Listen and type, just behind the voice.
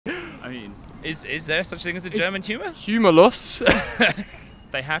mean, is there such thing as a German humour? Humorless.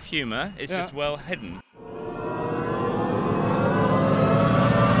 They have humour, it's just well hidden.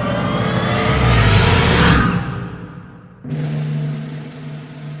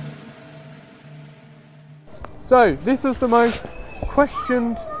 So, this was the most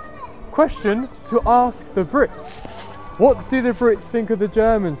questioned question to ask the Brits. What do the Brits think of the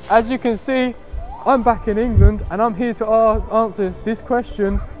Germans? As you can see, I'm back in England and I'm here to answer this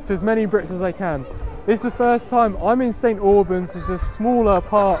question to as many Brits as I can. This is the first time I'm in St Albans. It's a smaller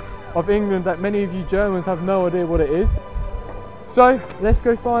part of England that many of you Germans have no idea what it is. So let's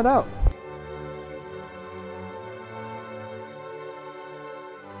go find out.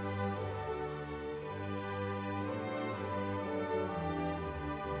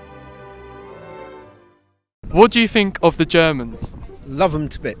 What do you think of the Germans? Love them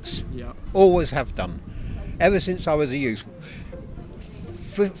to bits. Yeah. Always have done. Ever since I was a youth.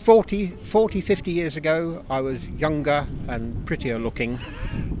 40, 50 years ago, I was younger and prettier looking,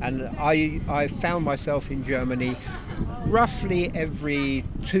 and I found myself in Germany roughly every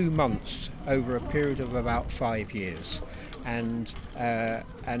 2 months over a period of about 5 years, and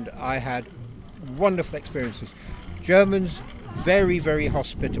I had wonderful experiences. Germans, very, very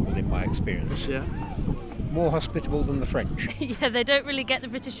hospitable in my experience. Yeah. More hospitable than the French. Yeah, they don't really get the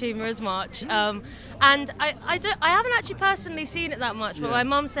British humour as much, and I haven't actually personally seen it that much. But my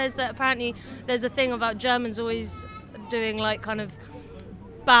mum says that apparently there's a thing about Germans always doing like kind of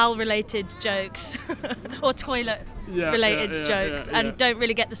bowel-related jokes or toilet-related jokes, and don't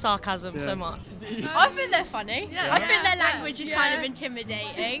really get the sarcasm so much. I think they're funny. I think their language is kind of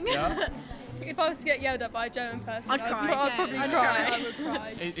intimidating. If I was to get yelled at by a German person, I'd cry. I'd probably cry. I would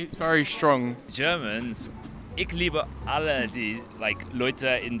cry. It's very strong. Germans, ich liebe alle die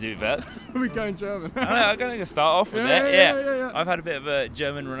Leute in der Welt. Are we going German? I'm going to start off with that. Yeah. I've had a bit of a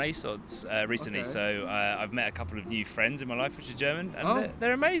German renaissance recently, so I've met a couple of new friends in my life which are German, and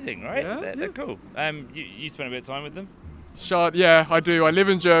they're amazing, right? Yeah, they're cool. You spent a bit of time with them? Yeah, I do. I live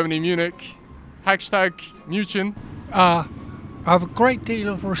in Germany, Munich. Hashtag München. I have a great deal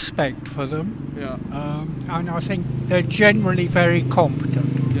of respect for them, and I think they're generally very competent.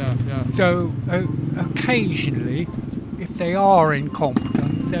 Though occasionally, if they are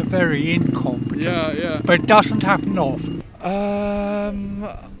incompetent, they're very incompetent. But it doesn't happen often.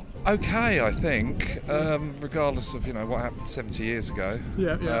 Okay, I think, regardless of what happened 70 years ago.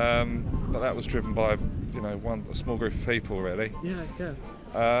 But that was driven by a small group of people, really.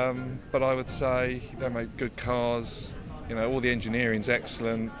 But I would say they make good cars. All the engineering's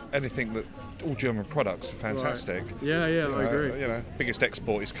excellent. All German products are fantastic. Right. I agree. Biggest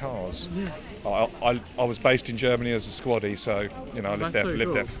export is cars. I was based in Germany as a squaddie, so I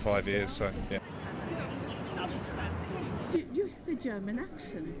lived there for 5 years. So yeah. You have a German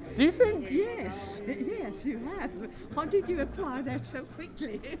accent. Do you think? Yes, yes, you have. How did you acquire that so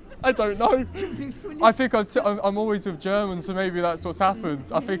quickly? I don't know. I think I'm always with Germans, so maybe that's what's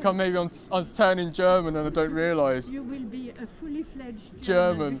happened. I think I'm turning German and I don't realise. You will be a fully fledged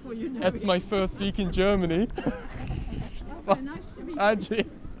German. before you know That's it. my first week in Germany. Very nice to meet you. Angie.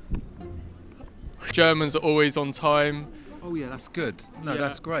 Germans are always on time. Oh yeah, that's good. No, Yeah.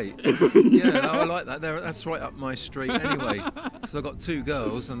 that's great. No, I like that. That's right up my street anyway. Because I've got 2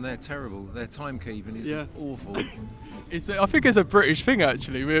 girls and they're terrible. Their timekeeping is awful. I think it's a British thing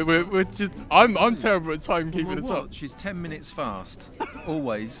actually. We're just I'm terrible at timekeeping as well. She's 10 minutes fast,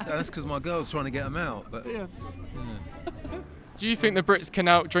 always. And that's because my girl's trying to get them out. But Do you think the Brits can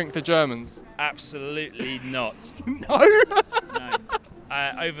outdrink the Germans? Absolutely not. No.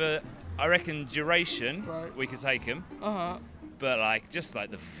 Over, I reckon, duration, we could take them. But just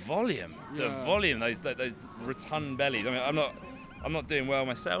the volume, those rotund bellies. I mean, I'm not doing well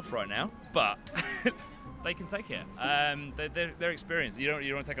myself right now, but they can take it. They're experienced. You don't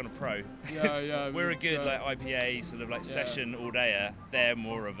want to take on a pro. We're a good IPA sort of session all dayer. They're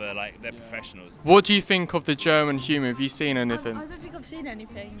more of they're professionals. What do you think of the German humour? Have you seen anything? I don't think I've seen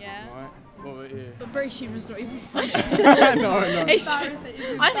anything yet. Right. What about you? But British humour's not even funny. No.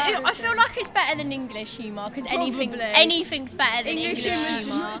 I feel like it's better than English humour because anything's better than English humour. It's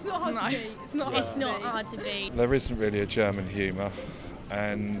not hard to beat. It's not hard to beat. There isn't really a German humour,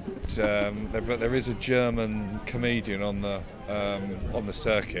 and there is a German comedian on the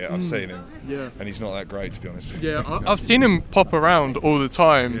circuit. I've seen him, and he's not that great, to be honest with you. I've seen him pop around all the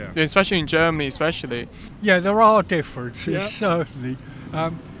time, especially in Germany, especially. Yeah, there are differences, certainly.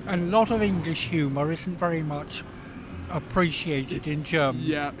 And a lot of English humour isn't very much appreciated in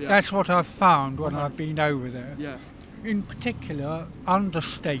Germany. That's what I've found when I've been over there. In particular,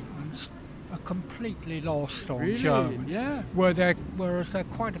 understatements are completely lost on Really? Germans. Yeah. Whereas they're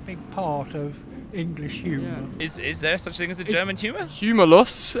quite a big part of English humour. Is there such thing as a German humour? Humour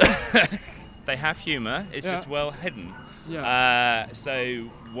loss. They have humour, it's just well hidden. Yeah. So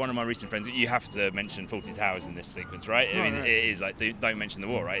one of my recent friends, you have to mention Fawlty Towers in this sequence, right? I mean, it is like, don't mention the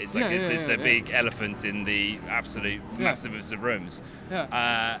war, right? It's like, it's the big elephant in the absolute massiveness of rooms.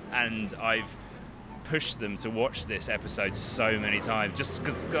 Yeah. And I've pushed them to watch this episode so many times, just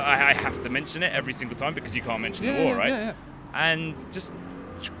because I have to mention it every single time, because you can't mention the war, right? Yeah. And just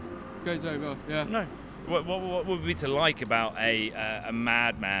goes over. Yeah. No. What would be to like about a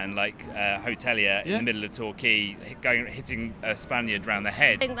madman like hotelier in the middle of Torquay hitting a Spaniard round the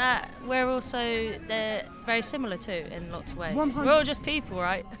head? I think that we're also very similar too in lots of ways. 100. We're all just people,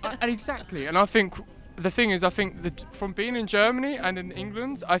 right? And exactly. And I think the thing is, from being in Germany and in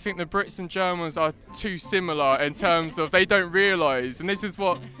England, I think the Brits and Germans are too similar in terms of they don't realise. And this is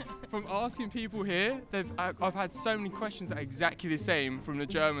what, from asking people here, I've had so many questions that are exactly the same from the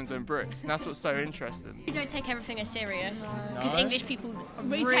Germans and Brits, and that's what's so interesting. We don't take everything as serious because English people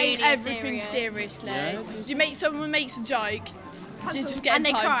We really take everything serious. seriously. Someone makes a joke, you just get and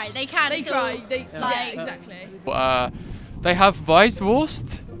they cry. punched. They cancel. They cry. Exactly. They have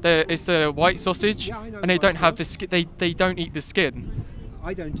Weisswurst. It's a white sausage, and they don't have the skin. They don't eat the skin.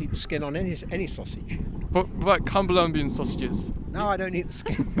 I don't eat the skin on any sausage. What about Cumberlandian sausages? No, I don't eat the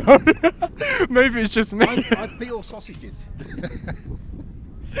skin. Maybe it's just me. I peel sausages.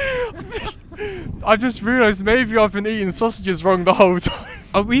 I just realised maybe I've been eating sausages wrong the whole time.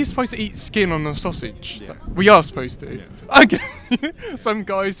 Are we supposed to eat skin on a sausage? Yeah. We are supposed to. Yeah. Okay. Some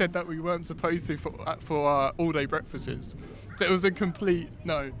guy said that we weren't supposed to for all-day breakfasts. So it was a complete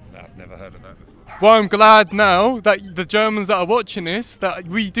no. I've never heard of that. Well, I'm glad now that the Germans that are watching this, that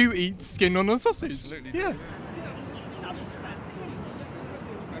we do eat skin on a sausage. Absolutely. Yeah.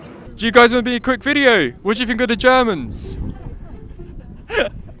 Do you guys want to be a quick video? What do you think of the Germans?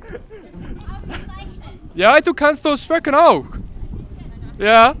 Ja, du kannst Deutsch sprechen auch.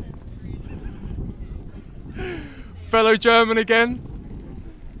 Yeah. Fellow German again.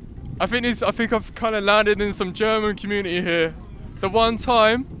 I think I've kind of landed in some German community here. The one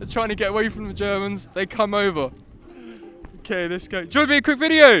time they're trying to get away from the Germans, they come over. Okay, let's go. Do you want to be a quick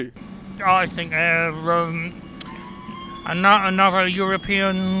video? I think another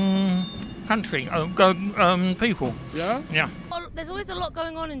European country, people. Yeah? Yeah. Well, there's always a lot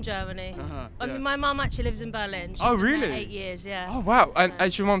going on in Germany. I mean, my mum actually lives in Berlin. She's Oh, been really? there 8 years, yeah. Oh, wow. And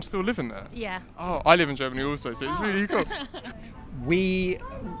is your mum still living there? Yeah. Oh, I live in Germany also, so it's really cool. We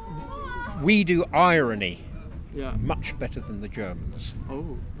do irony Yeah. much better than the Germans.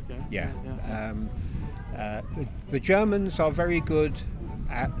 Oh, okay. Yeah. The Germans are very good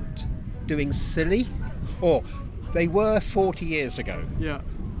at doing silly, or they were 40 years ago. Yeah.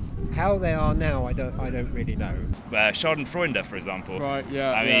 How they are now, I don't really know. Schadenfreude, for example. Right,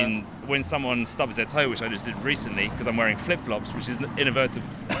 yeah. I mean, when someone stubs their toe, which I just did recently, because I'm wearing flip-flops, which is innovative,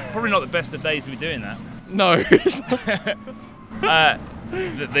 probably not the best of days to be doing that. No.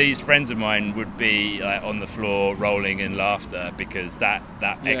 These friends of mine would be like on the floor rolling in laughter because that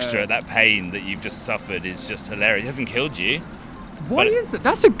pain that you've just suffered is just hilarious. It hasn't killed you. What is that?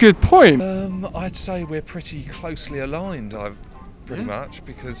 That's a good point. I'd say we're pretty closely aligned. Pretty much,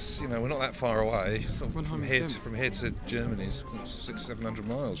 because we're not that far away. Sort of from here to Germany's 600-700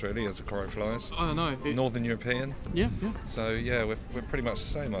 miles, really, as the crow flies. I don't know. Northern European. Yeah. So yeah, we're pretty much the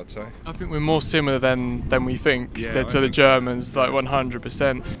same, I'd say. I think we're more similar than we think Yeah, to the Germans, like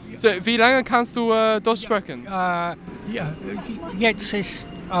 100%. So, wie lange kannst du Deutsch sprechen? Ja, jetzt ist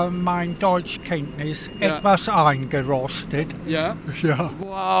mein Deutschkenntnis etwas eingerostet. Ja? Ja.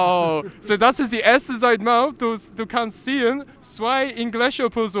 Wow. So, das ist die erste Zeit mal, du kannst sehen, zwei englische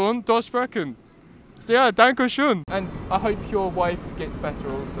Personen Deutsch sprechen. So, yeah, danke schön. And I hope your wife gets better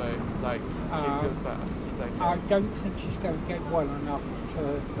also, like, she feels better. She's okay. I don't think she's going to get well enough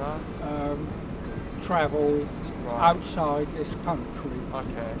to travel outside this country.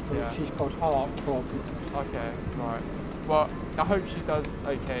 Okay, yeah. She's got heart problems. Okay, right. Well, I hope she does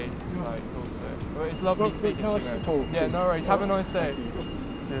okay, like, also. Well, it's lovely speaking to you, man. Yeah, no worries. Have a nice day.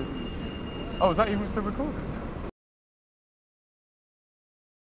 Cheers. Oh, is that even still recording?